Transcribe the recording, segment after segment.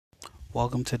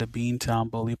Welcome to the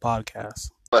Beantown Bully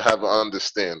Podcast. I have an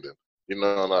understanding. You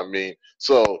know what I mean?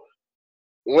 So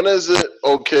when is it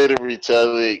okay to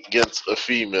retaliate against a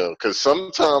female? Because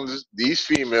sometimes these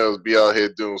females be out here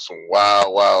doing some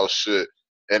wild, wild shit,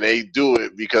 and they do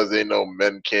it because they know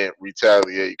men can't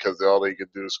retaliate because all they can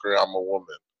do is scream, "I'm a woman."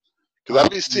 Because I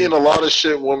be seeing a lot of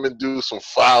shit women do some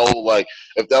foul, like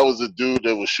if that was a dude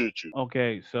that would shoot you.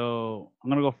 Okay, so I'm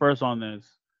gonna go first on this.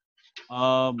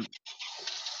 Um,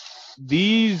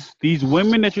 these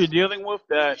women that you're dealing with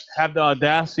that have the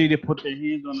audacity to put their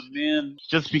hands on a man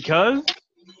just because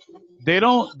they're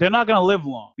not gonna live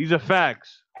long. These are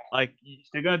facts. Like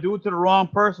they're gonna do it to the wrong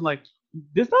person. Like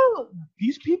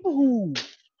these people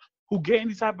who get in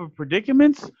these type of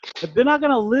predicaments, they're not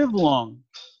gonna live long.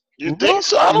 You think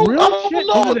so? I don't know.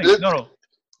 No.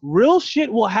 Real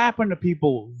shit will happen to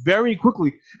people very quickly.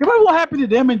 It might will happen to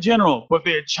them in general, but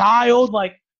their child,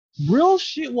 like, real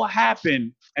shit will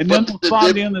happen, and then they'll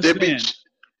finally understand.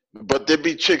 But there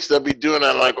be chicks that be doing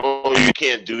that, like, oh, you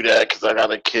can't do that because I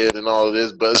got a kid and all of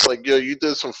this. But it's like, yo, you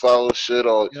did some foul shit,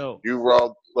 or you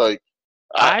robbed, like,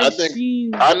 I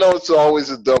know it's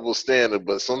always a double standard,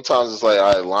 but sometimes it's like,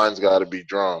 all right, lines got to be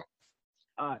drawn.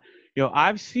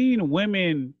 I've seen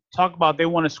women talk about they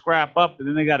want to scrap up, and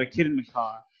then they got a kid in the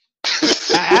car.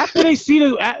 After they see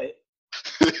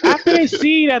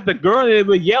that the girl they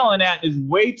were yelling at is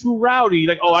way too rowdy,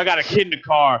 like, oh, I got a kid in the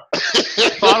car,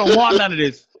 so I don't want none of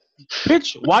this.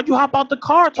 Bitch, why'd you hop out the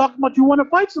car talking about you want to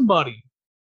fight somebody?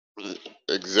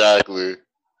 Exactly.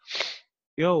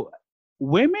 People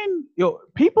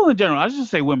in general, I should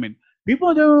just say women. People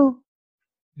in general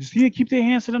just need to keep their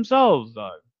hands to themselves,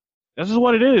 dog. That's just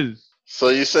what it is. So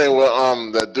you saying,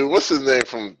 well, that dude, what's his name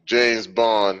from James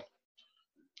Bond?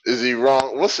 Is he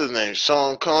wrong? What's his name?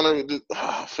 Sean Connery?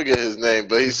 I forget his name,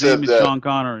 but he said that Sean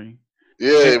Connery.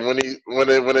 Yeah,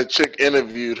 when a chick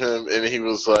interviewed him and he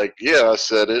was like, "Yeah, I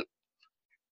said it."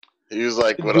 He was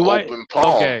like, "With an open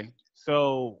palm." Okay,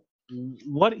 so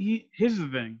here's the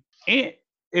thing.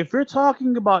 If you're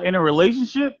talking about in a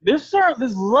relationship, there's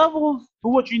levels to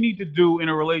what you need to do in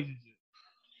a relationship.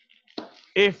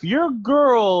 If your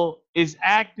girl is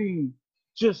acting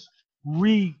just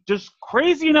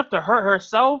crazy enough to hurt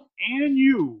herself and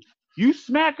you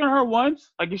smacking her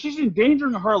once, like if she's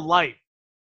endangering her life.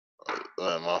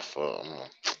 My fault.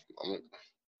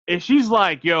 If she's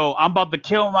like, yo, I'm about to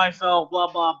kill myself, blah,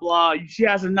 blah, blah. She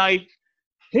has a knife.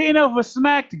 Hitting her with a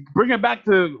smack to bring her back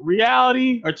to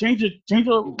reality or change her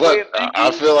But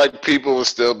I feel like people will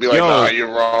still be like, nah,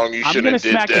 you're wrong. You shouldn't have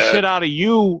did that. I'm going to smack the shit out of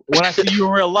you when I see you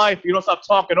in real life. You don't stop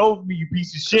talking over me, you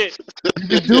piece of shit. You've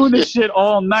been doing this shit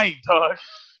all night, dog.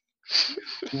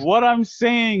 What I'm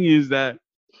saying is that,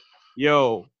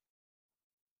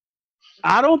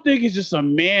 I don't think it's just a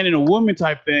man and a woman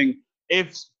type thing.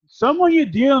 If someone you're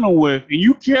dealing with and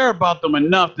you care about them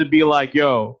enough to be like,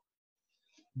 yo,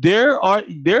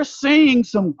 they're saying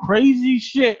some crazy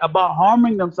shit about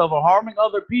harming themselves or harming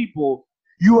other people.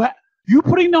 You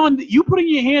putting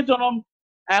your hands on them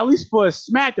at least for a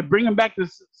smack to bring them back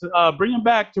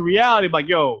to reality. Like,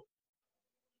 yo,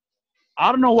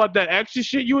 I don't know what that extra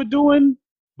shit you were doing,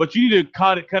 but you need to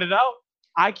cut it out.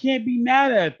 I can't be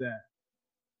mad at that.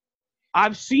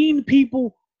 I've seen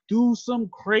people do some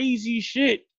crazy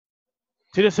shit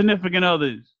to their significant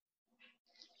others.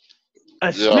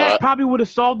 A smack probably would have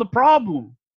solved the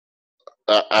problem.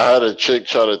 I had a chick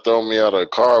try to throw me out of a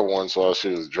car once while she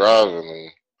was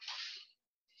driving.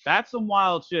 That's some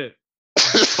wild shit.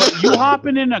 But you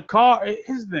hopping in a car,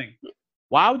 here's the thing.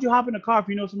 Why would you hop in a car if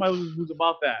you know somebody who's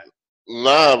about that?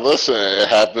 Nah, listen, it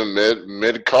happened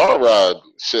mid car ride.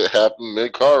 Shit happened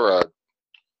mid car ride.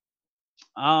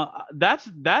 That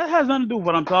has nothing to do with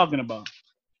what I'm talking about.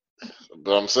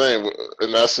 But I'm saying,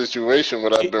 in that situation,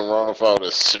 would I have been wrong if I would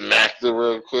have smacked her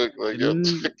real quick? Like,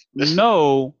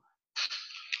 no.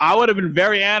 I would have been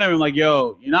very adamant, like,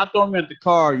 yo, you're not throwing me at the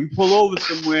car. You pull over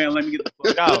somewhere and let me get the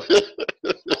fuck out.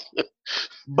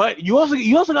 But you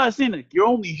also gotta say, like, you're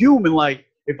only human. Like,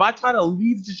 if I try to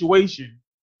leave the situation,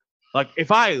 like, if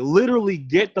I literally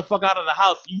get the fuck out of the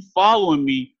house, you following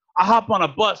me, I hop on a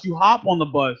bus, you hop on the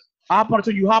bus. I hop on a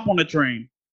train, you hop on the train.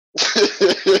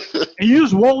 And you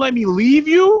just won't let me leave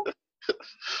you,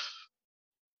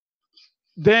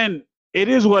 then it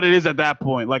is what it is at that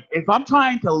point. Like, if I'm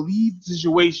trying to leave the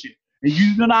situation and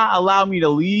you do not allow me to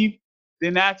leave,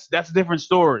 then that's a different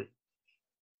story.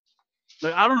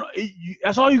 Like, I don't know.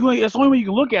 That's the only way you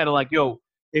can look at it. Like, yo,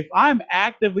 if I'm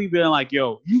actively being like,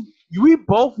 yo, we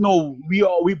both know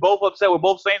we both upset, we're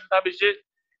both saying some type of shit,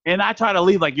 and I try to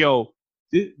leave, like, yo,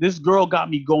 this girl got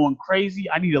me going crazy.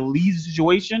 I need to leave the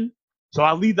situation. So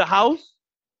I leave the house.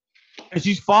 and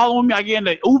she's following me. I get in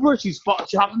the Uber. She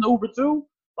hops in the Uber too.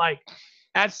 Like,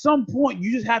 at some point,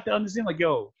 you just have to understand. Like,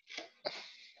 yo,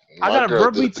 I My gotta girl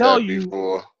verbally did tell that you.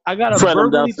 before. I gotta Friend, I'm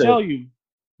verbally downstairs. tell you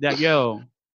that, yo,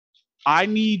 I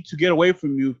need to get away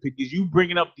from you because you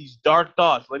bringing up these dark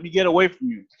thoughts. Let me get away from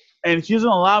you. And if she doesn't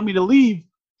allow me to leave,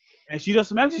 and she does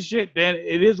some extra shit, then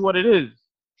it is what it is.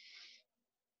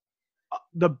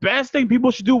 The best thing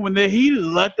people should do when they're heated,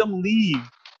 let them leave.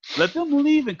 Let them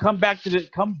leave and come back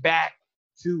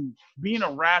to being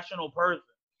a rational person.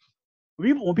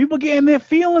 When people get in their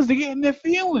feelings, they get in their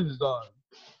feelings, dog.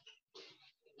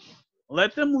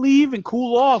 Let them leave and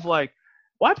cool off. Like,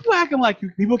 why people acting like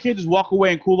people can't just walk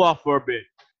away and cool off for a bit?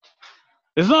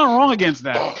 There's nothing wrong against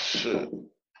that. Oh shit.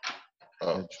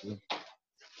 Oh.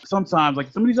 Sometimes,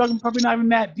 like, somebody's talking probably not even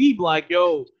that deep. Like,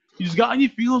 yo, you just got in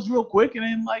your feelings real quick, and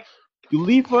then like you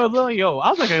leave for a little. Yo, I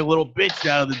was like a little bitch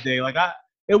out of the day. Like,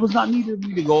 it was not needed for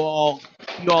me to be all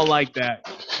like that.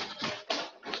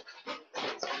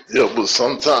 Yeah, but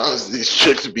sometimes these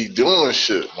chicks be doing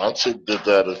shit. My chick did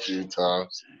that a few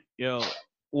times. Yo,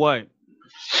 what?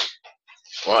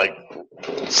 Like,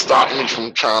 stop me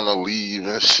from trying to leave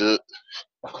and shit.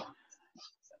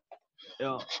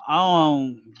 Yo,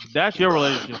 that's your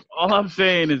relationship. All I'm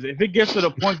saying is, if it gets to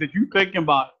the point that you thinking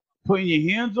about putting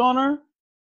your hands on her,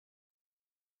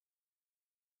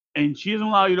 and she doesn't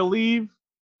allow you to leave,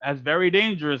 that's very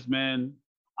dangerous, man.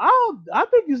 I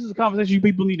think this is a conversation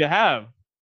people need to have.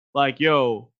 Like,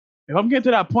 yo, if I'm getting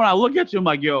to that point, I look at you, I'm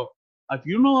like, yo, if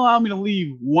you don't allow me to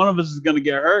leave, one of us is gonna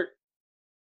get hurt.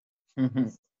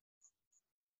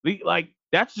 Like,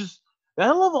 that's just that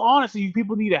level of honesty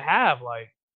people need to have.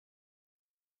 Like,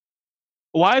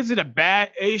 why is it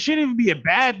it shouldn't even be a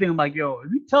bad thing. Like, yo,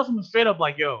 if you tell someone straight up,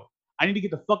 like, yo, I need to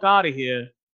get the fuck out of here.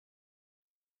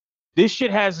 This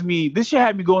shit had me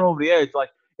going over the edge. Like,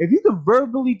 if you could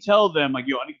verbally tell them, like,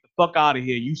 yo, I need to get the fuck out of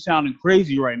here. You sounding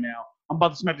crazy right now. I'm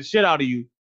about to smack the shit out of you.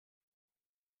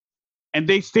 And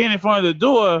they stand in front of the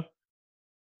door.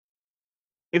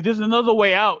 If there's another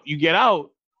way out, you get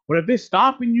out. But if they're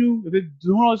stopping you, if they're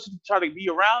doing all this to try to be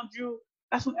around you,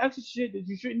 that's some extra shit that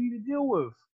you shouldn't need to deal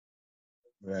with.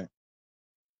 Right.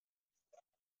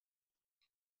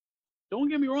 Don't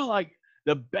get me wrong. Like,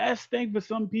 the best thing for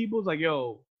some people is like,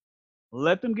 yo,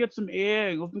 let them get some air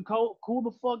and let them cool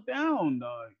the fuck down,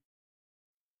 dog.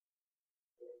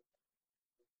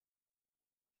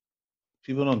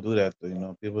 People don't do that though, you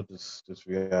know. People just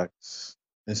react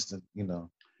instantly.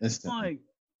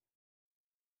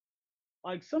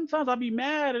 Like sometimes I'll be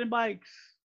mad and like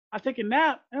I take a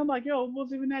nap and I'm like, yo, it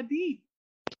wasn't even that deep.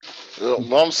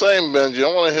 What I'm saying, Benji,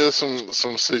 I want to hear some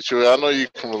situation. I know you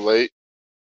can relate.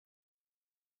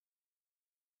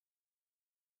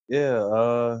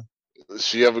 Yeah.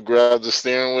 She ever grabbed the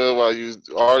steering wheel while you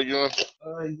arguing?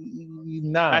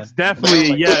 Nah. That's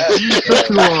definitely a yes. You took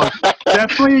too long.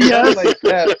 Definitely a yes. Like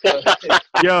that,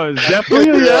 yo, it's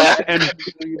definitely a yes. And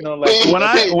like when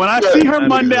I see her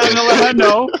Monday, I'm gonna let her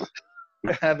know.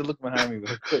 I had to look behind me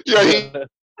real quick. Yeah,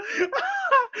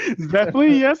 it's definitely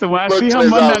a yes. And when I see her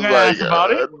Monday, I'm gonna ask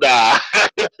about it. Nah.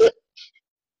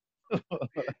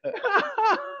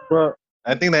 Well,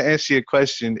 I think that answered your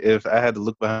question if I had to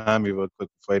look behind me real quick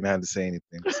before I even had to say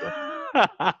anything. So.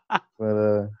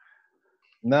 But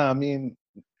I mean,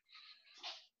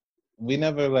 we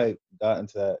never like got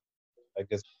into that, I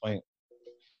guess, point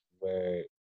where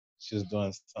she was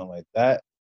doing something like that.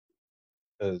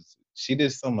 Because she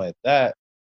did something like that,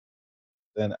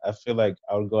 then I feel like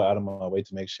I would go out of my way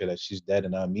to make sure that she's dead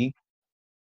and not me.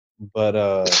 But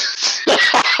whoa!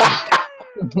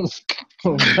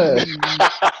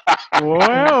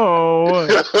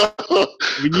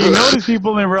 When you notice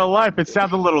people in real life, it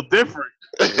sounds a little different.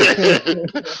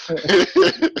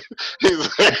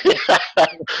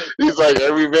 he's like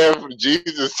every man from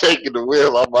Jesus taking the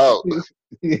wheel. I'm out.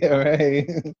 Yeah, right.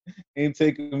 Ain't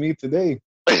taking me today.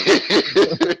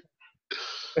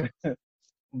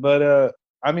 But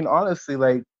I mean, honestly,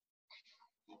 like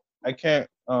I can't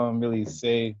really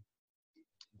say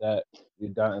that we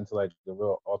got into like the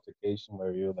real altercation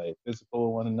where we were like physical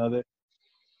with one another.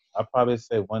 I'd probably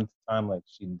say one time like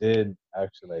she did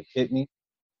actually like hit me. You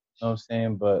know what I'm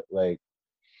saying? But like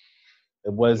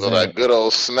it wasn't that good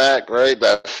old snack, right?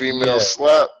 That female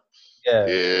slap. Yeah.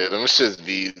 Yeah, them shits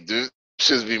be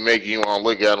making you want to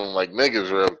look at them like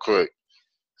niggas real quick.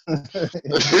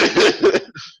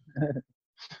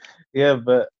 Yeah,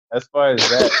 but as far as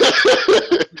that,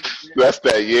 that's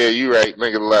that. Yeah, you right,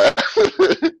 nigga. Laugh.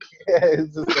 Yeah,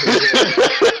 it's just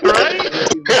like, right.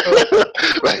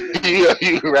 Yeah,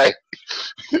 you right.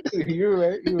 You're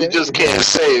right. You just can't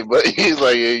say it, but he's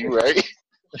like, yeah, you right.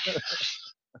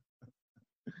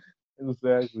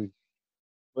 Exactly.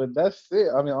 But that's it.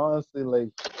 I mean, honestly, like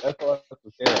that's all I have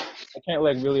to say. I can't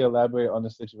like really elaborate on the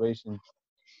situation.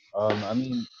 I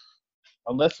mean,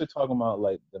 unless we're talking about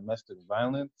like domestic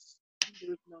violence.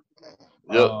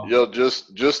 Yo,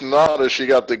 just nod if she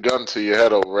got the gun to your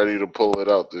head, ready to pull it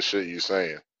out. The shit you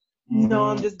saying. No,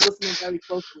 I'm just listening very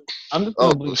closely. I'm just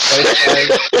Oh, gonna bleep both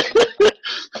sides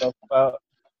about.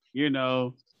 You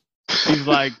know, she's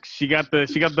like, she got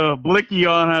the blicky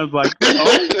on. I was like, you know,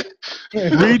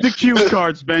 read the cue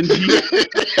cards, Benji.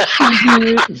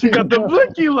 She got the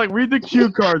blicky. Like, read the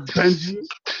cue cards, Benji.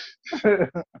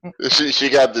 she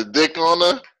got the dick on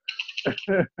her.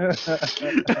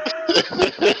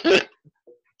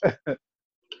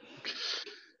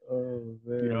 Oh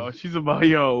man. Yo, she's about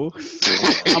I'm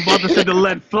about to send the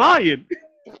lead flying.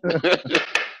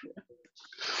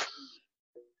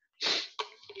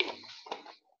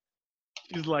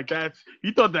 She's like,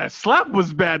 you thought that slap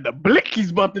was bad. The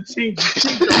blicky's about to change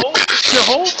the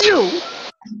whole view.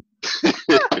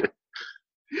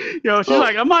 Yo, she's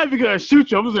like, I'm not even gonna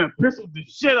shoot you. I'm just gonna pistol the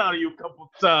shit out of you a couple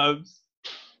times.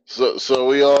 So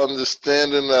we all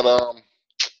understanding that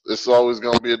it's always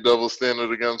gonna be a double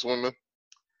standard against women.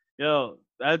 Yo,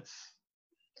 that's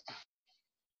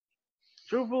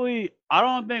truthfully, I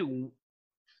don't think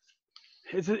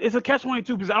it's a catch-22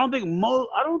 because I don't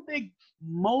think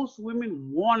most women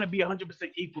want to be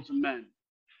 100% equal to men.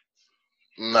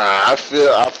 Nah, I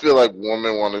feel like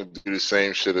women want to do the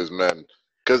same shit as men.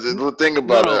 Because the thing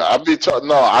about it, I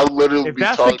literally if be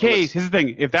that's talking. The case, here's the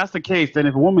thing. If that's the case, then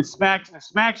if a woman smacks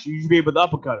you, you should be able to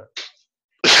uppercut her.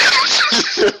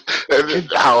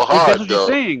 How hard, if that's what though? You're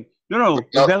saying. No.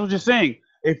 If that's what you're saying.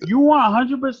 If you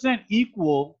want 100%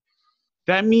 equal,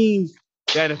 that means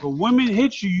that if a woman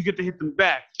hits you, you get to hit them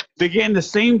back. They're getting the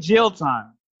same jail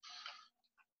time.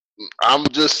 I'm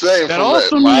just saying that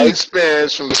from my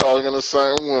experience from talking to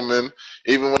certain women,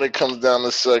 even when it comes down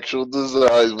to sexual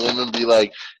desires, women be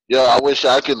like, yo, I wish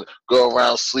I could go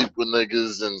around sleep with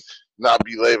niggas and not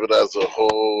be labeled as a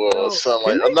hoe or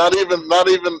something like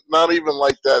that. Not even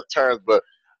like that terms, but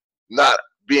not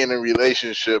be in a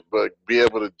relationship, but be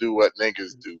able to do what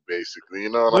niggas do, basically. You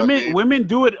know what I mean? Women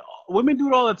do it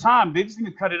all the time. They just need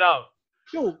to cut it out.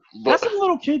 Yo, that's some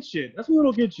little kid shit.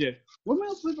 Women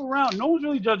don't sleep around. No one's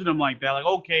really judging them like that. Like,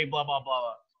 okay, blah, blah,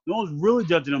 blah. No one's really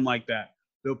judging them like that.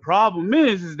 The problem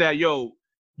is that, yo,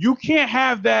 you can't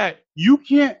have that. You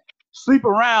can't sleep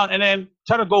around and then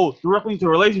try to go directly into a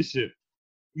relationship.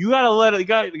 You gotta it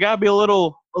gotta be a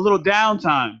little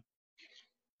downtime.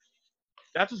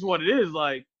 That's just what it is.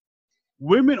 Like,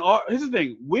 here's the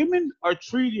thing. Women are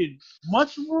treated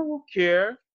much more with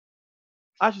care.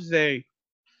 I should say,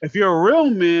 if you're a real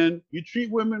man, you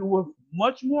treat women with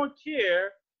much more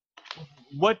care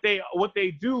what they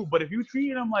do. But if you were to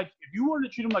treat them like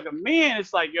a man,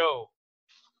 it's like, yo,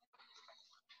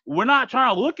 we're not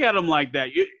trying to look at them like that.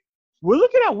 We're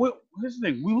looking at this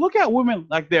thing. We look at women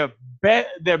like they're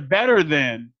better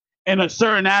than in a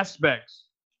certain aspects.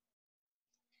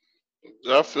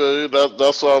 I feel you.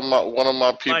 That's why one of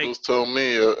my peoples told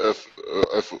me if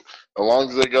as long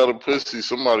as they got a pussy,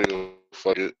 somebody will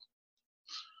fuck it.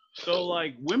 So,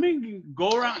 like, women can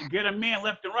go around and get a man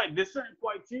left and right. There's certain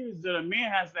criteria that a man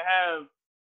has to have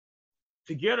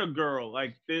to get a girl.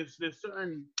 Like, there's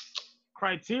certain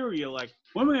criteria. Like,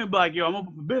 women can be like, yo, I'm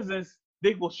open for business.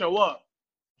 Dick will show up.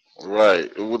 Right.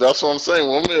 Well, that's what I'm saying.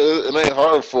 Women, it ain't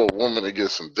hard for a woman to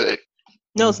get some dick.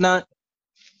 No, it's not.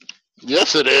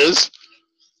 Yes, it is.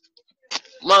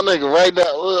 My nigga, right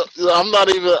now, I'm not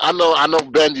even. I know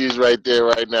Benji's right there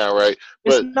right now, right?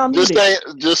 But just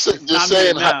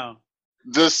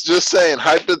saying,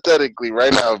 hypothetically,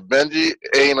 right now, if Benji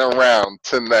ain't around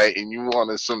tonight and you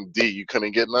wanted some D, you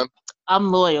couldn't get none. I'm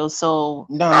loyal, so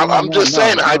I'm just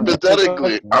saying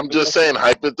hypothetically. I'm just saying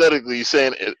hypothetically. You're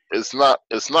saying it's not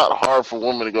hard for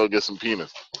women to go get some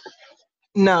penis.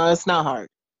 No, it's not hard.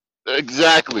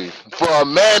 Exactly. For a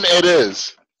man, it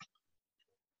is.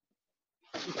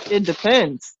 It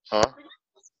depends. Huh?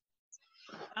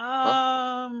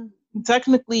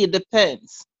 Technically, it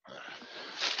depends.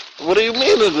 What do you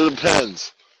mean it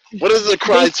depends? What is the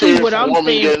criteria for a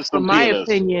woman getting some penis? In my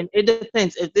opinion, it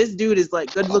depends. If this dude is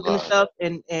like good looking and stuff,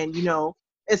 and you know,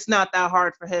 it's not that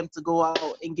hard for him to go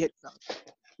out and get some.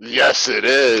 Yes, it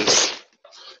is.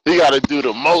 He got to do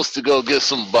the most to go get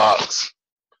some box.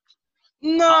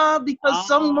 No, because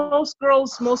most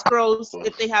girls,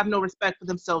 if they have no respect for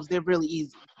themselves, they're really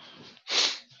easy,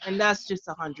 and that's just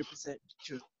 100%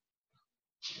 true.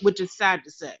 Which is sad to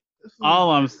say.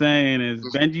 All I'm saying is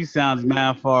Benji sounds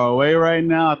mad far away right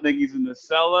now. I think he's in the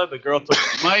cellar. The girl took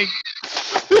the mic.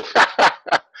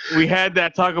 We had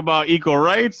that talk about equal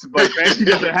rights, but Benji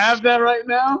doesn't have that right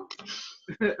now.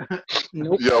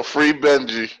 Nope. Yo, free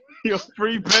Benji. Your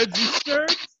free Benji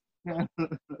shirts.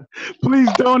 Please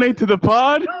donate to the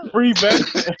pod. Free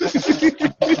Benji.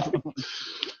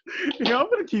 Yo, I'm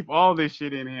gonna keep all this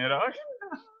shit in here, dog.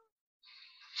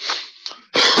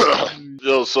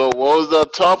 Yo, so what was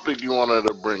that topic you wanted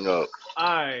to bring up?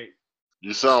 Alright.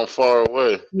 You sound far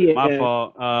away. Yeah. My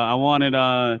fault. I wanted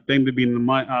thing to be in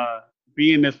the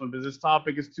be in this one because this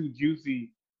topic is too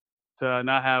juicy to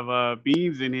not have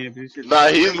beans in here. This shit's Nah,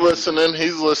 he's crazy. listening.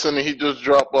 He's listening. He just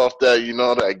dropped off that,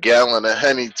 that gallon of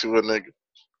Henny to a nigga.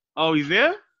 Oh, he's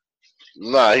there?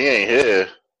 Nah, he ain't here.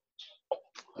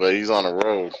 But he's on the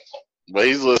road. But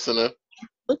he's listening.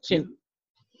 Listen.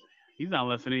 He's not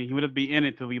listening. He would be in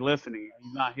it till he listening.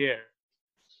 He's not here.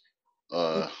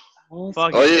 Fuck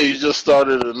Oh yeah, you just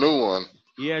started a new one.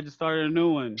 Yeah, I just started a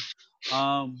new one.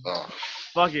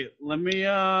 Fuck it. Let me.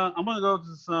 I'm gonna go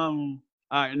to some.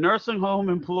 Nursing home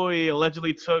employee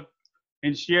allegedly took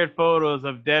and shared photos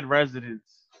of dead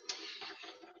residents.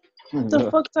 What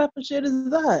the fuck type of shit is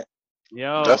that?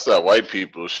 Yo, That's that white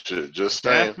people shit. Just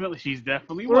saying. definitely, she's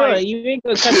definitely Right, white. you ain't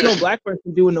gonna catch no black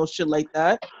person doing no shit like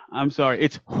that. I'm sorry,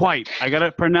 it's white. I gotta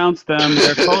pronounce them.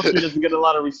 Their culture doesn't get a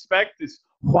lot of respect. It's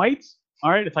white. All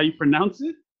right, that's how you pronounce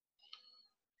it.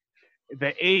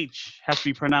 The H has to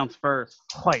be pronounced first.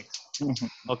 White.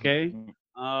 Okay.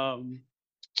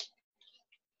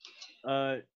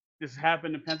 This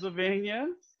happened in Pennsylvania.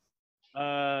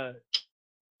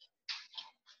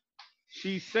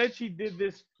 She said she did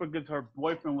this because her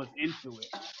boyfriend was into it.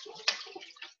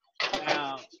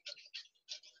 Now,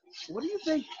 what do you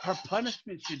think her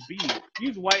punishment should be?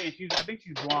 She's white and I think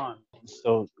she's blonde.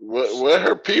 So Where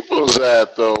her people's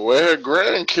at though? Where her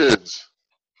grandkids?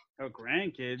 Her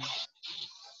grandkids.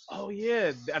 Oh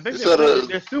yeah, I think Is that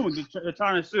they're suing. They're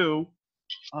trying to sue.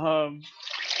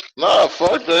 Nah,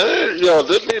 fuck that. Yo,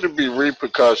 there need to be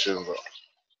repercussions.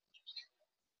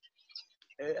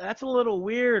 That's a little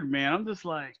weird, man. I'm just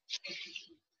like,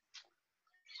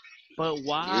 but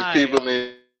why? These people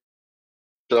need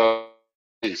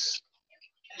peace.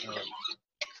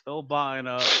 Still buying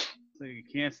up. So you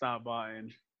can't stop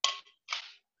buying.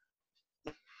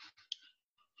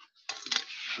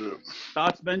 Shit.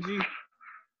 Thoughts, Benji?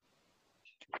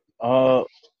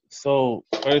 So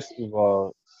first of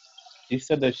all, she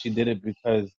said that she did it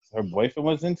because her boyfriend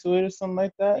was into it or something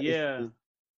like that. Yeah.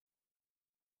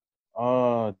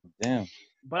 Oh damn.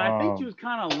 But I think she was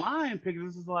kind of lying because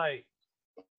this is like,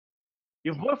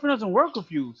 your boyfriend doesn't work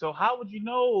with you, so how would you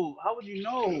know? How would you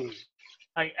know?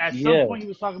 Like at some point, he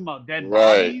was talking about dead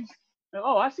bodies. Like,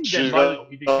 oh, I see dead bodies.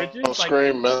 You take pictures?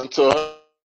 Scream mental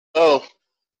health.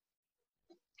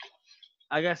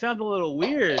 Like that sounds a little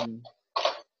weird.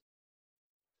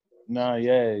 Nah,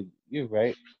 yeah, you're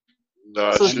right.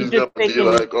 Nah, So she's she gonna just be taking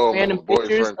like, oh, my random pictures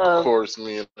boyfriend of- coerced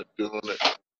me into doing it.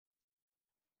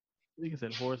 I think it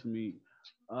said horse meat.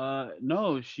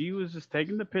 No, she was just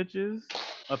taking the pictures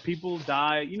of people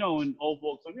die. You know, in old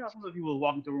folks, so sometimes people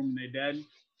walking through the room and they're dead.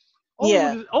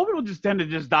 Old people just tend to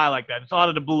just die like that. It's out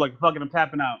of the blue, like fucking them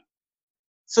tapping out.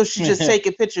 So she just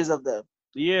taking pictures of them.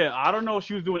 Yeah, I don't know if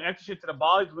she was doing extra shit to the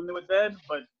bodies when they were dead,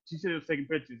 but she said she was taking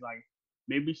pictures. Like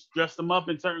maybe she dressed them up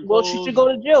in certain Well, clothes. she should go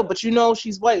to jail, but you know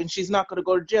she's white and she's not gonna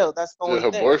go to jail. That's the only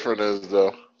Her thing. boyfriend is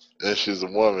though, and she's a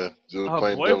woman. Just Her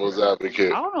playing boyfriend? devil's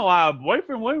advocate. I don't know why her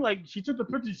boyfriend went. Like she took the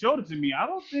picture and showed it to me. I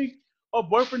don't think her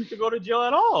boyfriend should go to jail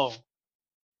at all.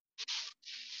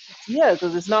 Yeah,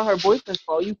 because it's not her boyfriend's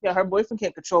fault. Her boyfriend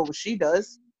can't control what she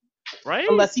does, Right?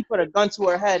 unless he put a gun to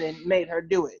her head and made her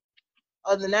do it.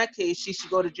 Other than that case, she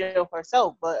should go to jail for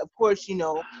herself. But of course, you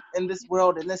know, in this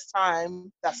world, in this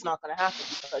time, that's not gonna happen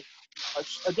because,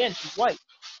 again, she's white.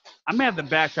 I may have to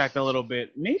backtrack a little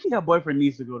bit. Maybe her boyfriend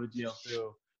needs to go to jail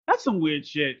too. That's some weird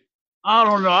shit. I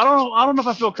don't know. I don't know if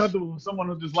I feel comfortable with someone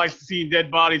who just likes seeing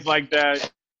dead bodies like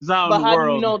that. It's out But in the how world.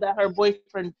 do you know that her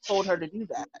boyfriend told her to do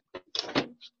that?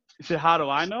 You said, how do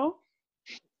I know?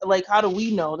 Like, how do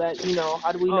we know that? You know,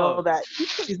 how do we know that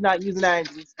she's not using that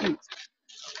as an excuse?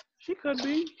 She could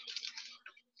be.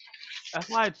 That's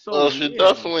why it's so. Oh, she weird.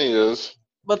 definitely is.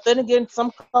 But then again,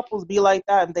 some couples be like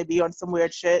that and they be on some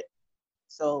weird shit.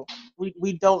 So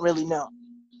we don't really know.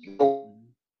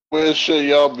 Where shit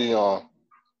y'all be on?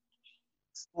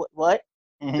 What?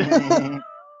 I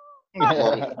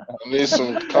need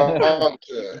some content.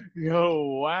 Yo,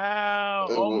 wow.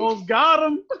 Almost got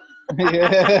him.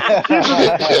 Yeah.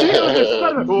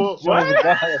 What?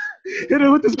 Hit it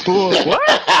with this pool.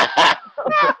 What?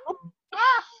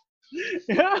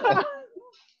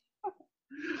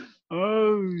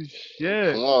 Oh,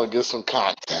 shit. Come on, get some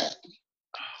content.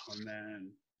 Oh,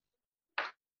 man.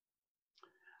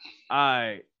 All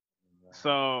right.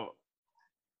 So,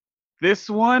 This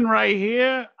one right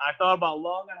here, I thought about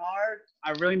long and hard.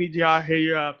 I really need y'all to hear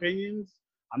your opinions.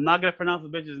 I'm not gonna pronounce the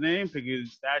bitch's name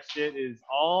because that shit is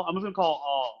all. I'm just gonna call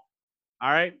all.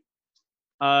 All right.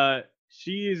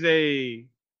 She is a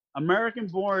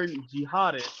American-born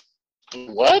jihadist.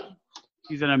 What?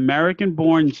 She's an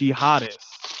American-born jihadist.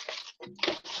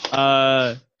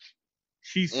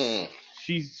 She's Mm.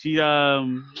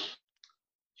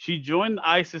 she joined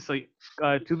ISIS like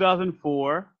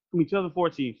 2004.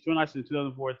 2014. She joined ISIS in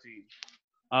 2014.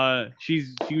 She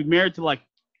was married to like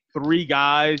 3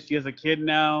 guys. She has a kid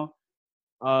now.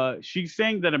 She's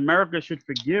saying that America should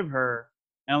forgive her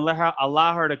and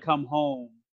allow her to come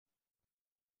home.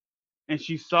 And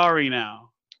she's sorry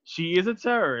now. She is a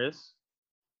terrorist.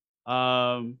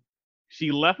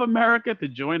 She left America to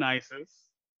join ISIS.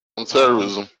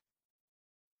 Terrorism.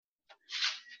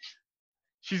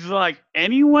 She's like,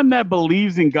 anyone that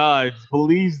believes in God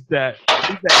believes that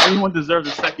anyone deserves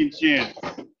a second chance,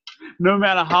 no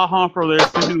matter how harmful their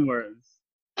sin was.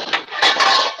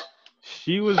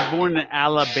 She was born in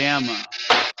Alabama.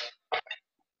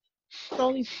 What's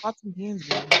all these pots and pans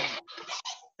doing?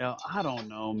 Yo, I don't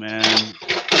know, man. I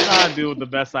try to do with the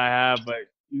best I have, but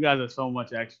you guys are so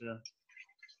much extra.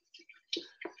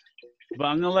 But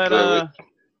I'm gonna let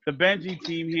the Benji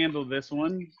team handle this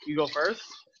one. You go first.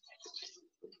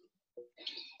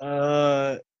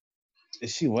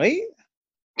 Is she white?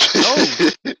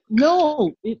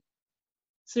 No.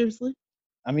 Seriously?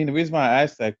 I mean, the reason why I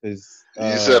asked that because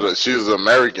You said she was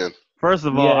American. First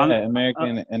of all, yeah,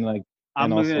 American and like.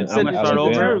 I'm and gonna also start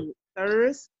over.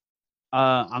 Terrorist?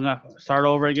 I'm gonna start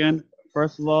over again.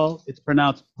 First of all, it's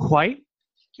pronounced white,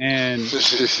 and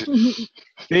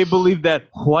they believe that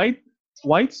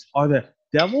whites are the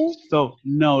devil. So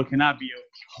no, it cannot be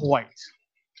a white.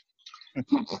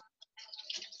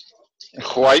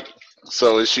 White.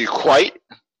 So is she white?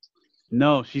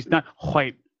 No, she's not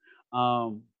white.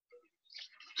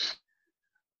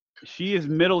 She is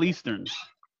Middle Eastern.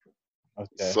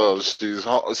 Okay. So she's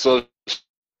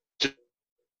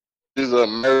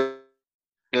American.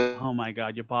 Oh my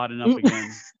God, you're potting up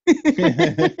again.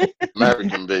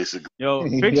 American, basically. Yo,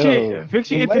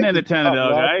 fix your internet antenna,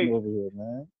 though, right? Over here,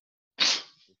 man.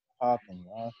 Popping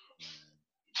off.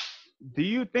 Do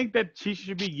you think that she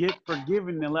should be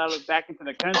forgiven and allowed back into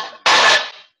the country?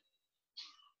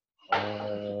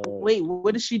 Wait,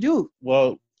 what did she do?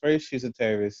 Well, first she's a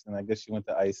terrorist, and I guess she went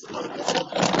to ISIS.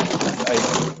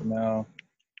 Now,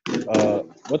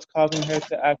 what's causing her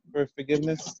to ask for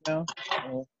forgiveness now?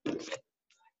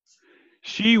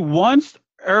 She once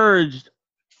urged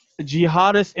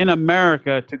jihadists in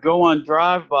America to go on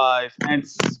drive-bys and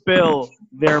spill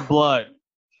their blood,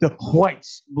 the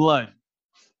whites' blood.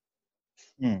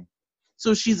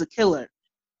 So she's a killer.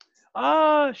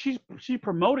 She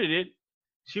promoted it.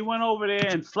 She went over there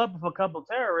and slept with a couple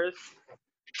terrorists.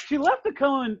 She left the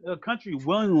country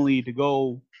willingly to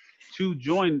go to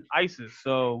join ISIS.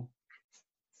 So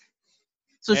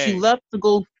she left to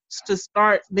go to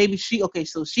start. Maybe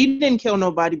so she didn't kill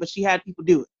nobody, but she had people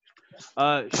do it.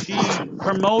 She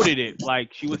promoted it.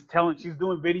 Like she was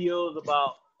doing videos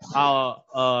about how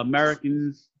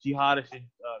Americans, jihadists should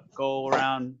go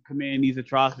around committing these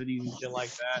atrocities and shit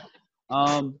like that.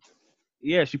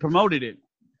 Yeah, she promoted it.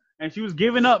 And she was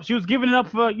giving up. She was giving it up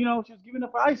for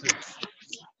ISIS.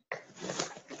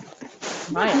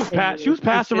 She was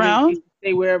passed around.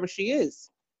 Stay wherever she is.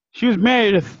 She was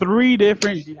married to 3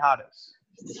 different jihadists.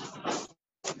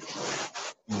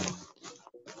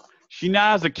 She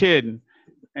now has a kid,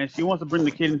 and she wants to bring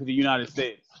the kid into the United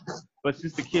States. But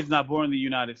since the kid's not born in the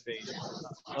United States,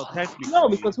 well, technically. No,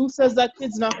 because who says that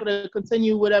kid's not going to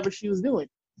continue whatever she was doing?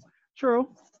 True.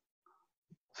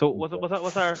 So what's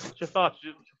your thoughts?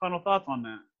 Your final thoughts on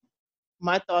that?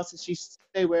 My thoughts is she should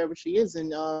stay wherever she is and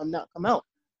not come out.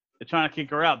 They're trying to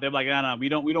kick her out. They're like, no, we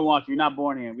don't want you. You're not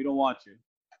born here. We don't want you.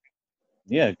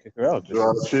 Yeah, kick her out.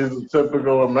 She's a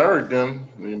typical American.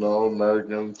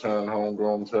 American turned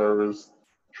homegrown terrorist,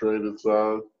 traded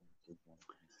side.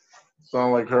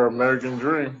 Sound like her American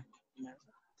dream.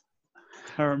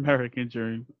 Her American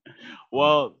dream.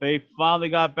 Well, they finally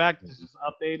got back. This is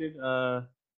updated.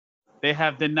 They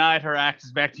have denied her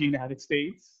access back to the United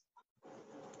States.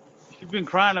 She's been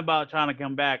crying about trying to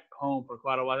come back home for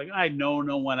quite a while. Like, I know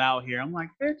no one out here. I'm like,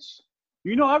 bitch,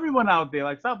 you know everyone out there.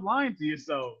 Like, stop lying to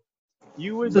yourself.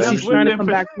 You would. So she's trying to come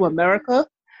back to America?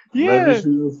 Yeah. Maybe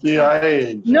she's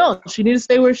CIA. No, she needs to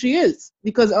stay where she is.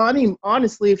 Because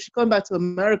honestly, if she comes back to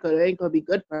America, it ain't gonna be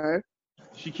good for her.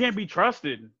 She can't be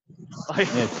trusted. Like,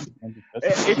 Yeah,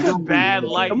 it's a bad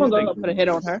life. Someone's gonna put a hit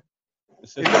on her.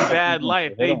 It's a bad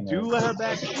life. They do let her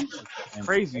back in.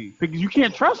 Crazy because you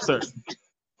can't trust her.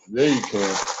 Yeah, you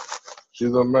can.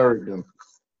 She's American.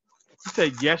 You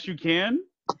said yes, you can.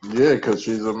 Yeah, because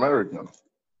she's American.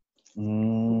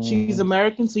 She's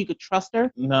American, so you could trust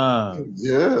her? Nah.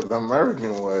 Yeah, the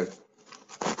American way.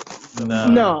 Nah.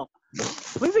 No.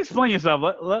 Please explain yourself.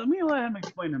 Let him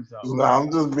explain himself. No,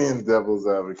 I'm just being devil's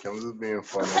advocate. I'm just being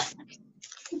funny.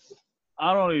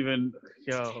 I don't even,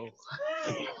 yo.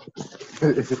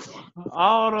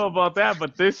 I don't know about that,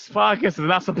 but this podcast does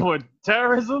not support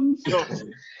terrorism, so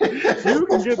you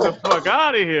can get the fuck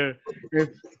out of here.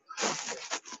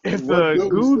 If the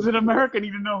goons in America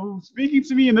need to know who's speaking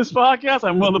to me in this podcast,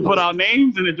 I'm willing to put out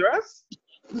names and address.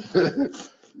 Yeah,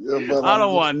 I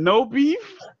don't want no beef.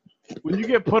 When you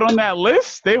get put on that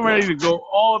list, they ready to go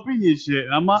all up in your shit.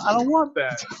 I don't want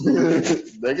that.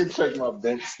 They can check my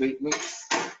bank statements.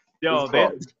 Yo,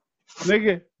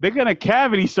 they're gonna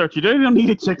cavity search you. They don't need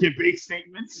to check your bank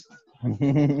statements.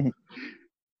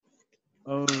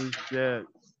 Oh shit.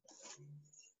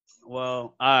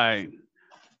 Well, all right.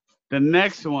 The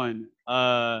next one.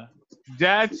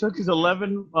 Dad took his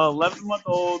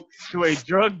 11-month-old to a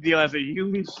drug deal as a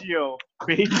human shield.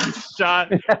 Baby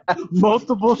shot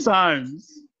multiple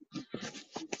times.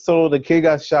 So the kid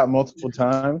got shot multiple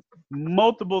times?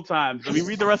 Multiple times. Let me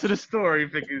read the rest of the story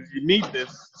because you need this.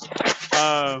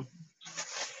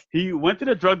 He went to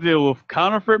the drug deal with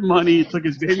counterfeit money, took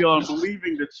his baby on,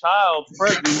 believing the child's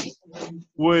presence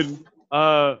would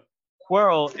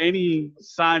quell any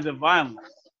signs of violence.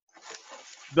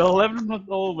 The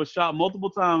 11-month-old was shot multiple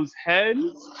times, head,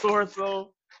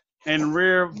 torso, and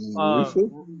rear.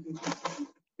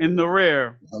 In the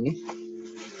rear.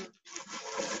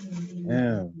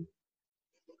 Damn.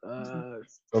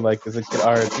 So like, is the kid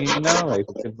RIP now? Like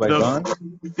the kid's like gone?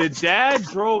 The dad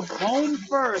drove home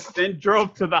first, then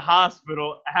drove to the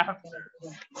hospital after.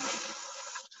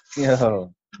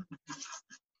 Yo.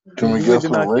 Can we He get did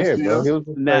some not care, ratio? bro. He was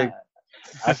just like,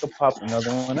 I could pop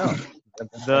another one out.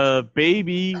 The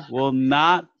baby will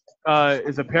not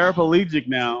is a paraplegic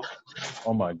now.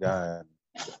 Oh my god.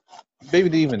 Baby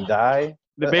didn't even die.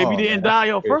 The baby didn't die.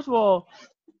 Yo, first of all,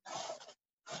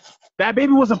 that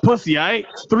baby wasn't pussy, alright?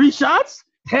 3 shots?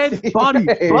 Head, body,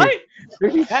 right?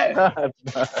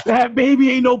 That baby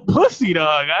ain't no pussy,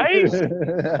 dog, alright?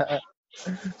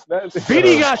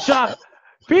 Speedy got shot.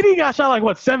 Speedy got shot like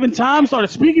what, 7 times? Started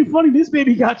speaking funny. This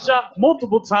baby got shot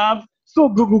multiple times. Still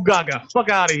goo goo gaga. Fuck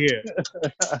out of here.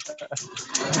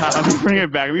 Let me bring it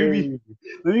back.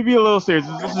 Let me be a little serious.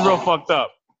 This is real fucked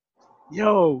up.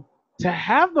 Yo, to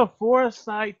have the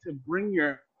foresight to bring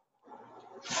your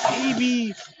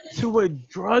baby to a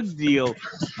drug deal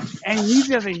and use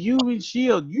it as a human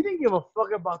shield. You didn't give a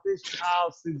fuck about this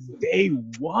child since day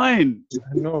one.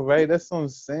 I know, right? That's what I'm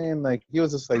saying. Like, he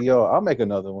was just like, yo, I'll make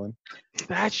another one.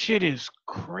 That shit is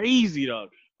crazy, dog.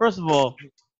 First of all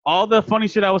the funny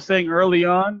shit I was saying early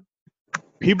on,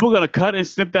 people are gonna cut and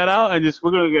snip that out and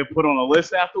we're gonna get put on a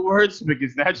list afterwards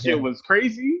because that shit was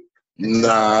crazy.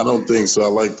 Nah, I don't think so. I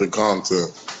like the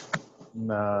content.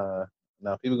 Nah,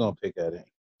 people gonna pick at it.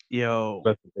 Yo.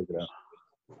 Best to pick it out.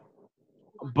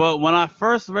 But when I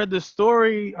first read the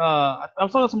story, I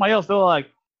was talking to somebody else. They were like,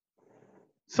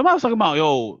 somebody was talking about,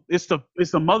 yo, it's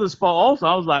the mother's fault also.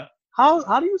 I was like,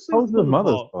 how do you say it's the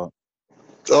mother's fault?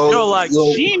 Yo, like,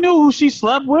 she knew who she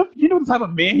slept with. You knew the type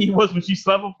of man he was when she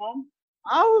slept with him.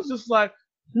 I was just like,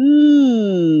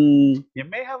 you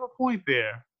may have a point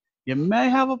there. You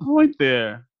may have a point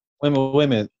there. Wait a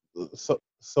minute.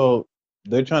 So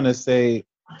they're trying to say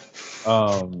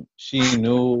she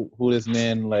knew who this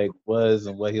man like was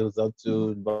and what he was up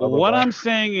to. Blah, blah, what blah. I'm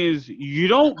saying is you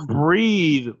don't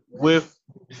breed with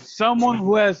someone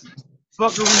who has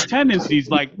fuckery tendencies.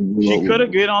 Like, she could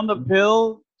have get on the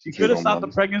pill. She could have stopped the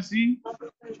pregnancy.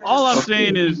 All I'm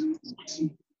saying is,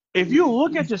 if you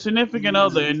look at your significant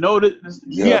other and notice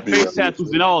you have face tattoos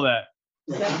and all that,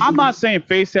 I'm not saying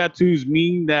face tattoos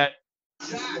mean that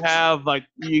you have, like,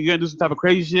 you're going to do some type of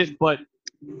crazy shit, but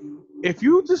if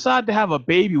you decide to have a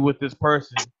baby with this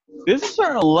person, there's a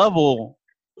certain level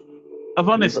of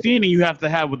understanding you have to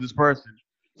have with this person.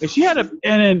 If she had and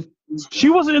then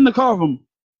she wasn't in the car with him,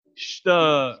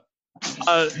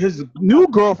 his new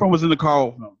girlfriend was in the car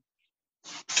with him.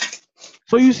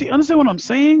 So you see, understand what I'm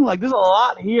saying? Like, there's a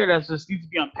lot here that just needs to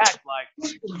be unpacked. Like,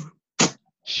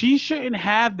 she shouldn't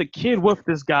have the kid with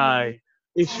this guy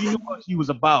if she knew what he was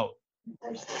about.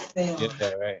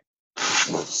 Yeah, right.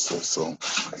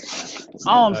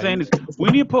 All I'm saying is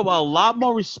we need to put a lot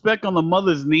more respect on the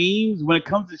mother's names when it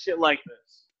comes to shit like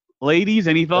this. Ladies,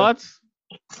 any thoughts?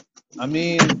 I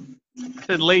mean, I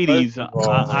said ladies.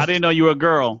 I didn't know you were a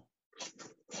girl.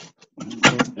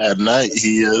 At night,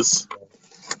 he is.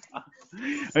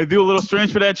 I do a little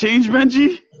strange for that change,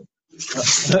 Benji.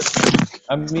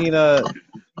 I mean,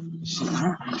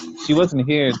 she wasn't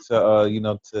here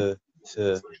to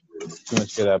to too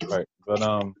much get that part,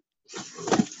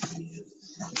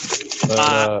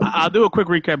 I'll do a quick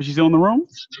recap. Is she still in the room?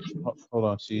 Hold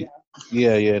on,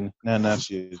 yeah, now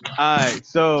she is. All right,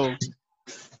 so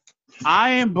I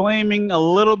am blaming a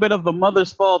little bit of the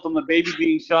mother's fault on the baby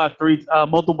being shot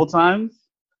multiple times,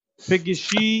 because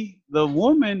the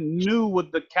woman knew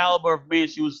what the caliber of man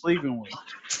she was sleeping with.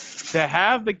 To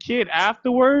have the kid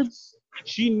afterwards,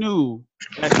 she knew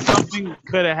that something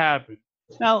could have happened.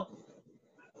 Now,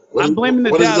 I'm blaming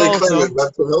the dad also.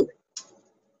 Mental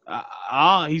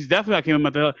health? He's definitely not came in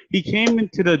mental health. He came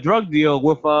into the drug deal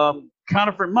with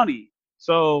counterfeit money,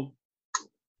 so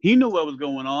he knew what was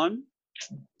going on.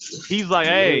 He's like,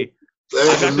 hey,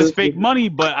 I got this fake money,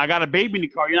 but I got a baby in the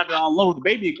car. You're not gonna unload the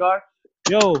baby in the car.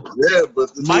 Yo, yeah,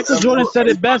 but Michael Jordan said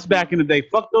it best back in the day.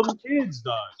 Fuck those kids,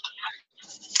 dog.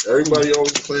 Everybody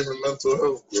always claiming mental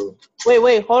health, bro.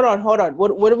 Wait, hold on.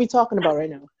 What are we talking about right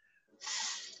now?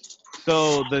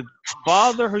 So the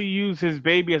father who used his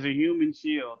baby as a human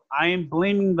shield, I am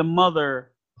blaming the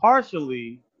mother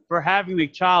partially for having a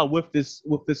child with this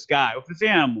guy, with this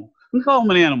animal. We call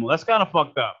him an animal. That's kind of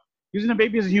fucked up. Using a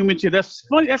baby as a human shield. That's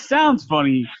funny. That sounds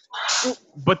funny,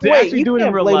 but to actually do it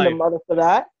in real life. You can't blame the mother for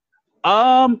that.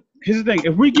 Here's the thing: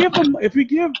 if we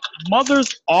give mothers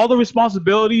all the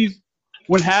responsibilities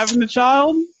when having the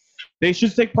child, they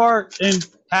should take part in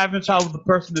having a child with the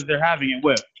person that they're having it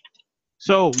with.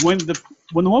 So when the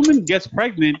woman gets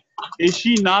pregnant, is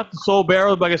she not the sole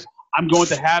bearer? Like, I'm going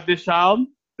to have this child.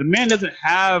 The man doesn't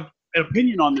have an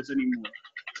opinion on this anymore.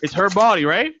 It's her body,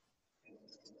 right?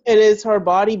 It is her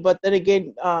body, but then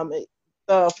again,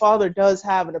 the father does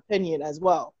have an opinion as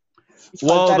well.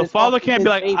 Well, the father can't be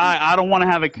like, I don't want to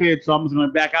have a kid, so I'm just going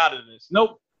to back out of this.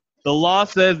 Nope. The law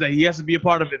says that he has to be a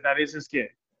part of it. That is his kid.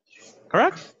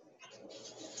 Correct?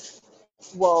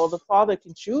 Well, the father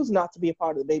can choose not to be a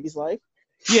part of the baby's life.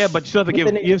 Yeah, but you still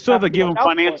have to give him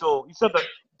financial. You still have to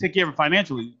take care of him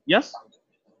financially. Yes.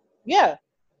 Yeah.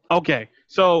 Okay.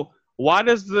 So why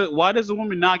does the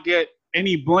woman not get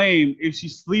any blame if she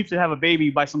sleeps and have a baby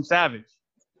by some savage?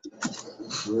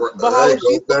 But how was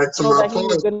she supposed to know that he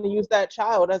was going to use that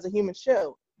child as a human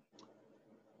shield?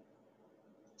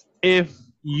 If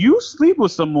you sleep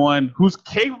with someone who's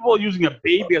capable of using a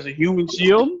baby as a human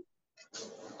shield,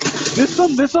 there's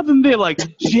something there. Like,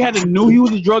 she had to knew he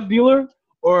was a drug dealer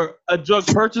or a drug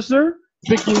purchaser,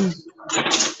 because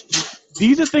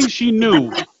these are things she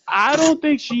knew. I don't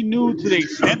think she knew to the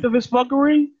extent of his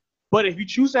fuckery, but if you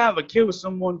choose to have a kid with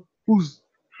someone who's,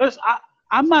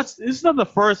 I'm not. This is not the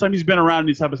first time he's been around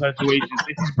these type of situations.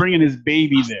 If he's bringing his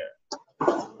baby there,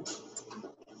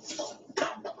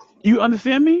 you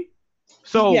understand me?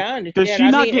 So yeah, I understand. does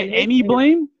she not get any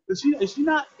blame? Is she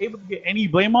not able to get any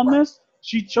blame on this?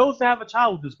 She chose to have a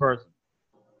child with this person.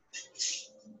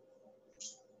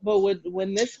 But with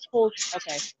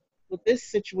this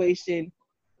situation,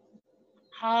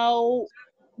 how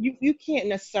you can't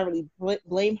necessarily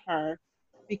blame her,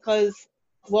 because,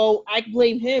 well, I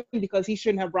blame him because he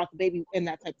shouldn't have brought the baby in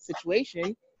that type of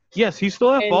situation. Yes, he's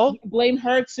still at fault. Blame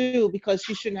her too because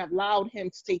she shouldn't have allowed him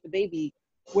to take the baby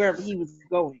wherever he was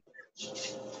going.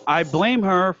 I blame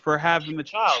her for having the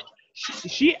child.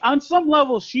 She on some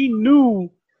level, she knew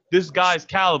this guy's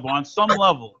caliber on some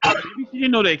level. Maybe she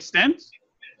didn't know the extent.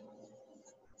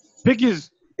 Because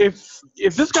if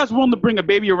this guy's willing to bring a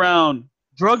baby around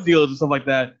drug dealers and stuff like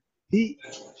that,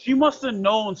 she must have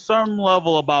known some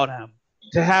level about him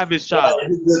to have his child.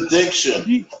 His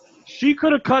addiction. She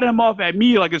could have cut him off at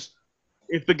me, like,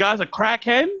 if the guy's a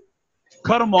crackhead,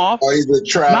 cut him off. Or he's a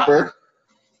trapper.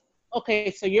 Okay,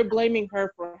 so you're blaming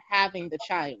her for having the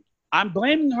child. I'm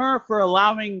blaming her for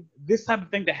allowing this type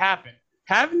of thing to happen.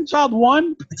 Having child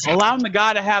one, allowing the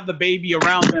guy to have the baby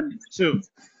around him two.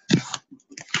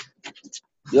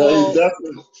 Yeah, well,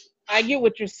 definitely. I get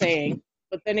what you're saying,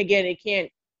 but then again, it can't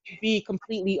be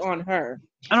completely on her.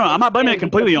 I don't know. I'm not blaming it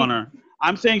completely on her.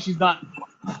 I'm saying she's not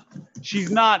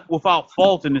without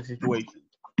fault in this situation.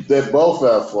 They're both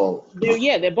at fault.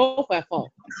 They're both at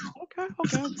fault. Okay,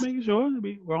 just making sure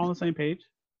we're all on the same page.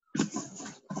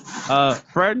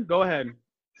 Fred, go ahead.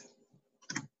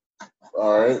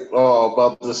 All right. Oh,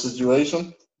 about the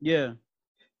situation? Yeah.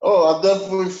 Oh, I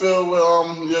definitely feel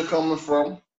where you're coming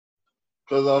from.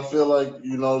 Because I feel like,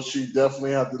 she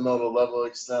definitely had to know the level of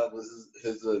extent with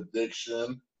his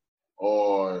addiction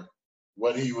or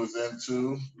what he was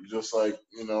into. Just like,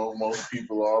 most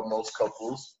people are, most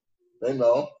couples. They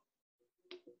know.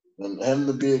 And him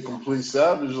to be a complete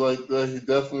savage like that, he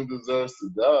definitely deserves to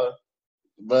die.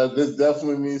 But there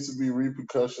definitely needs to be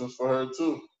repercussions for her,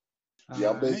 too. Y'all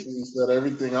All right. basically said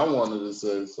everything I wanted to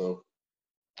say. So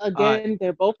Again,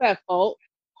 they're both at fault,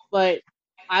 but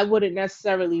I wouldn't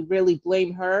necessarily really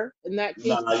blame her in that case.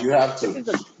 nah, you have This to. is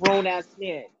a grown ass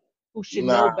man who should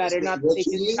know Nah, better not to what take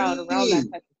you his child around that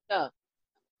mean? type of stuff.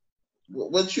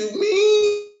 What you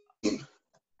mean?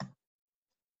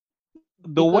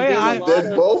 The Because way there's a I lot They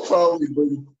of both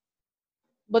probably.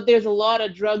 but there's a lot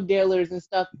of drug dealers and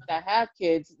stuff that have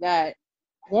kids that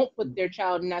won't put their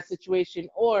child in that situation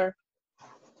or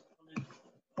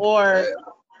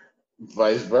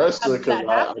Vice versa, have because that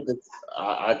happen.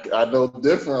 I know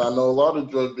different. I know a lot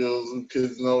of drug dealers who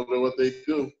kids know what they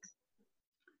do.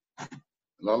 And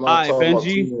I'm all not right, talking about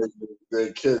Benji. teenagers,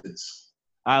 they're kids.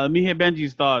 All right, let me hear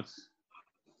Benji's thoughts.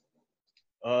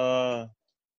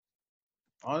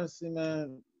 Honestly,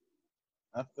 man,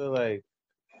 I feel like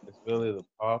it's really the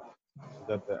pop.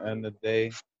 Because at the end of the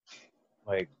day,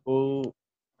 like who?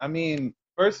 I mean,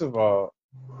 first of all,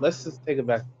 let's just take it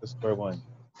back to square one.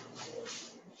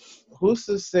 Who's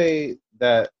to say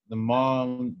that the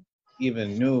mom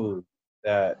even knew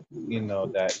that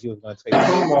that he was gonna take the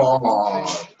Come baby? on.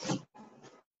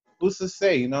 Who's to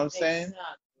say? You know what I'm saying?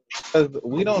 Because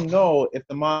we don't know if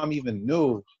the mom even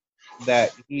knew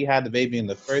that he had the baby in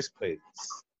the first place.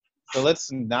 So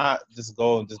let's not just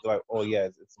go and just be like, oh yeah,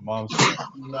 it's mom's fault.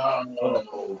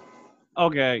 No.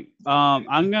 Okay.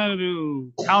 I'm gonna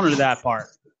do counter to that part.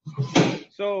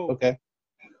 So Okay.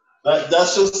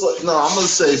 That's just like, no, I'm gonna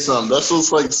say something. That's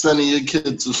just like sending your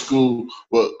kid to school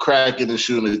with cracking and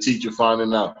shooting, the teacher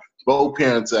finding out. Both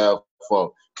parents are at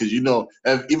fault. Because even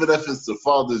if it's the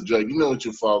father's drug, you know what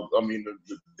the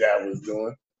dad was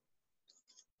doing.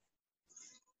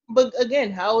 But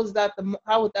again, how would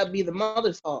that be the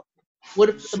mother's fault? What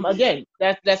if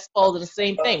that's falls in the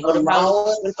same thing? What if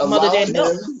the mother didn't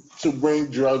know? Him to bring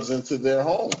drugs into their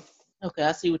home. Okay,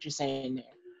 I see what you're saying there.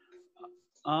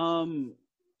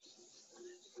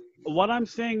 What I'm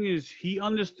saying is she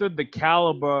understood the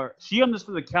caliber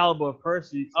of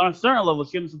person. On a certain level,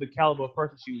 she understood the caliber of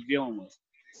person she was dealing with.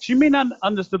 She may not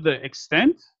understood the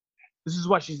extent. This is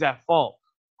why she's at fault.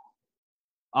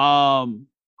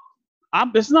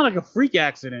 It's not like a freak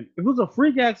accident. If it was a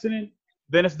freak accident,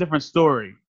 then it's a different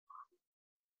story.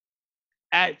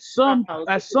 At some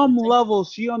level,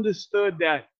 she understood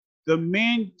that the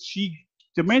man she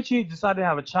decided to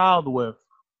have a child with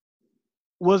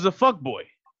was a fuckboy.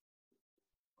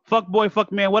 Fuckboy,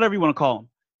 fuck man, whatever you want to call him.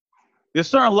 There's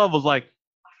certain levels, like,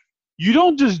 you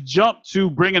don't just jump to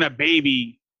bringing a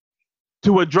baby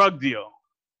to a drug deal.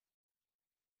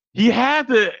 He had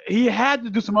to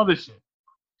do some other shit.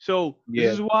 So Yeah.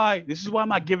 this is why I'm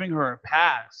not giving her a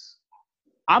pass.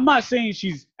 I'm not saying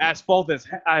she's as fault as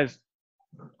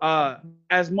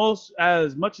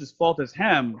much as fault as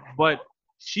him, but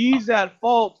she's at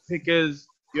fault because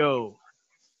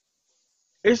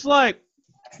it's like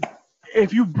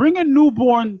if you bring a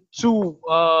newborn to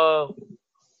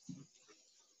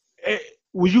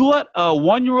would you let a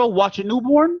 1-year-old watch a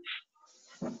newborn?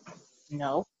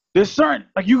 No. There's certain,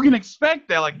 like, you can expect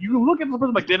that. Like, you can look at the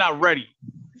person like they're not ready.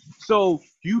 So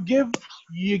you're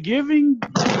giving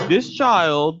this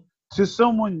child to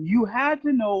someone you had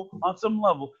to know on some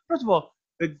level. First of all,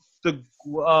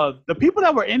 the people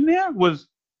that were in there was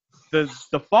the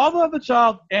father of the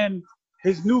child and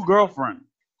his new girlfriend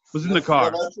was in the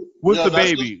car with the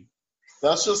baby.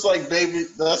 That's just like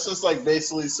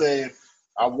basically saying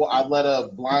I let a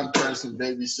blind person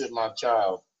babysit my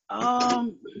child.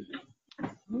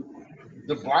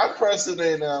 The blind person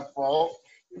ain't at fault.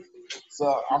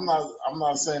 So I'm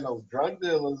not saying those drug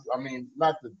dealers. I mean,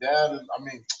 not the dad. I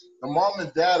mean, the mom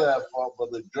and dad are at fault,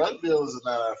 but the drug dealers are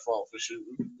not at fault for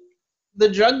shooting. The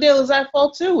drug dealers are at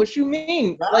fault too. What you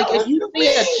mean? Like, if you see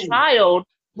a child,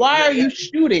 why are you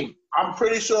shooting? I'm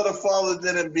pretty sure the father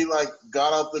didn't be like,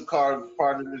 got out the car,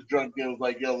 part of this drug deal, was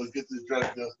like, yo, let's get this drug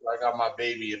deal. So I got my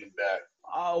baby in the back.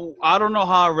 I don't know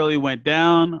how it really went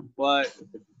down, but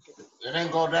it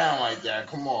didn't go down like that.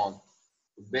 Come on.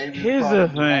 Here's the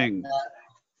thing.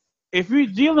 If you're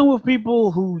dealing with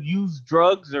people who use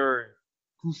drugs or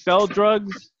who sell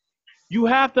drugs, you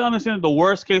have to understand the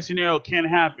worst case scenario can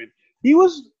happen.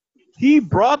 He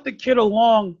brought the kid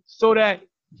along so that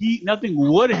nothing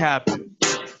would happen.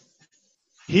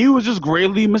 He was just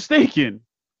greatly mistaken.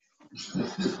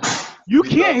 You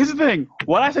can't. Here's the thing.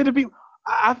 What I say to people,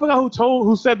 I forgot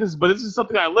who said this, but this is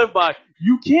something I live by.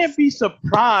 You can't be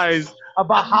surprised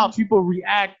about how people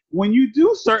react when you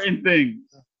do certain things.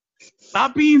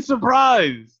 Stop being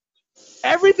surprised.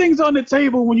 Everything's on the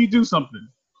table when you do something.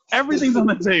 Everything's on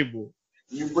the table.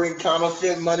 You bring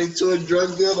counterfeit money to a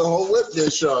drug deal, the whole whip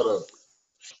gets shot up.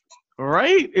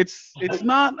 Right? It's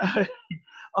not.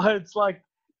 It's like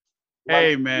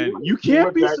Hey man, you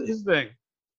can't be his thing.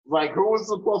 Like, who was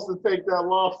supposed to take that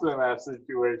loss in that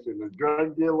situation? The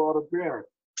drug dealer or the parent?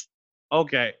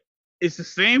 Okay, it's the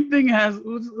same thing as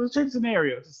let's change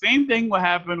scenario. It's the same thing what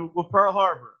happened with Pearl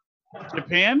Harbor.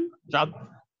 Japan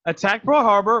attacked Pearl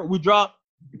Harbor. We dropped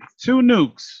 2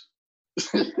 nukes.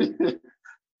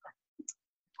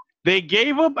 They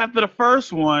gave up after the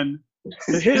first one.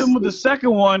 They hit them with the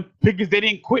second one because they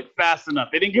didn't quit fast enough.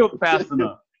 They didn't give up fast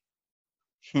enough.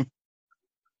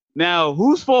 Now,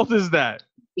 whose fault is that?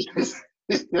 That's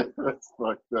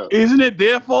fucked up. Isn't it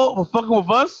their fault for fucking with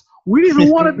us? We didn't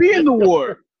even want to be in the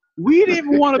war. We didn't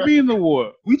even want to be in the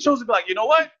war. We chose to be like, you know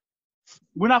what?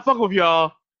 We're not fucking with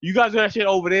y'all. You guys do that shit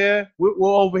over there. We're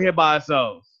over here by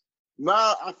ourselves.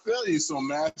 Nah, I feel you. So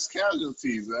mass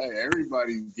casualties. Hey,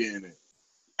 everybody's getting it.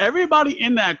 Everybody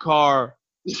in that car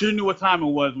should have knew what time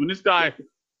it was when this guy.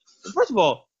 First of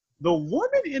all, the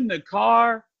woman in the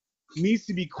car needs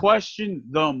to be questioned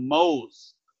the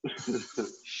most.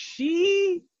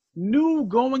 She knew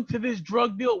going to this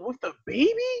drug deal with the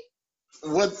baby.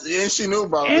 What? And she knew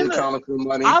about the counterfeit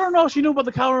money. I don't know if she knew about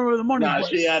the counterfeit the money. Nah,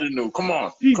 she had to know. Come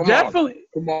on. She definitely.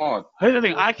 Come on. Here's the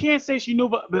thing. I can't say she knew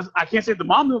about this. I can't say the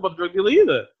mom knew about the drug deal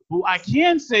either. What I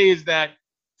can say is that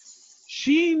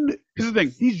here's the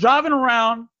thing. He's driving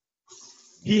around.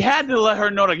 He had to let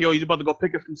her know that, yo, he's about to go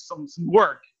pick up some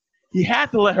work. He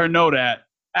had to let her know that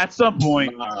at some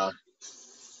point.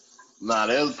 Nah,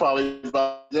 they probably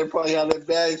had their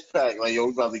bags packed. Like, yo,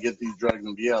 we about to get these drugs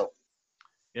and be out.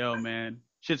 Yo, man,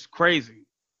 shit's crazy.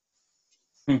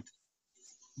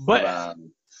 But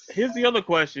here's the other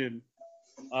question.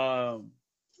 The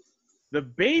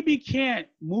baby can't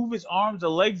move his arms or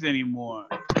legs anymore.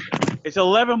 It's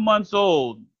 11 months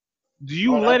old. Do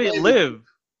you let it live?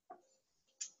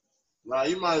 Nah,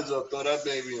 you might as well throw that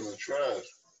baby in the trash.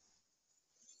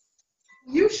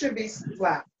 You should be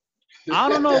slapped. I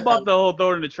don't know about the whole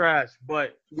throw it in the trash,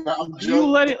 but do you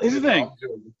let it? Here's the thing.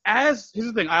 Here's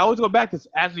the thing. I always go back to this.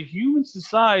 As a human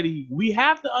society, we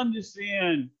have to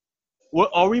understand.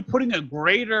 Are we putting a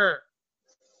greater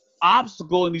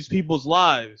obstacle in these people's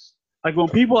lives? Like when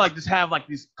people like just have like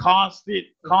this constant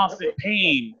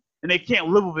pain and they can't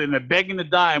live with it and they're begging to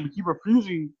die and we keep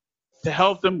refusing to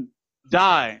help them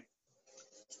die.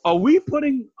 Are we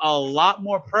putting a lot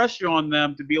more pressure on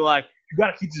them to be like, you got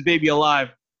to keep this baby alive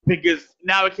because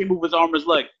now it can't move his arm or his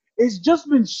leg? It's just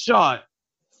been shot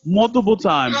multiple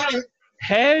times.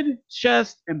 Head,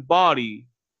 chest, and body.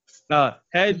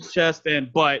 Head, chest,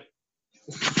 and butt.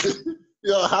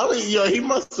 He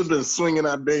must have been swinging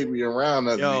that baby around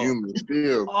as a human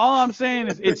being. All I'm saying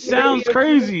is it sounds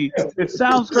crazy. It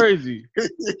sounds crazy.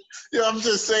 I'm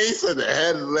just saying, he said the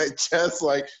head and leg, chest,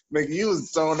 like, nigga, you was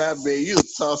throwing that baby, you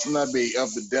was tossing that baby up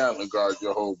and down to guard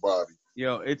your whole body.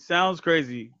 Yo, it sounds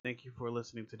crazy. Thank you for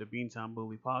listening to the Beantown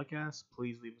Bully podcast.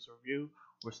 Please leave us a review.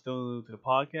 We're still new to the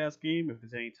podcast game. If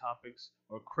there's any topics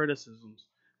or criticisms,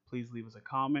 please leave us a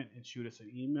comment and shoot us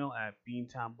an email at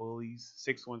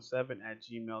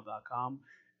beantownbullies617@gmail.com. If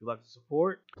you'd like to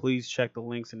support, please check the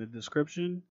links in the description.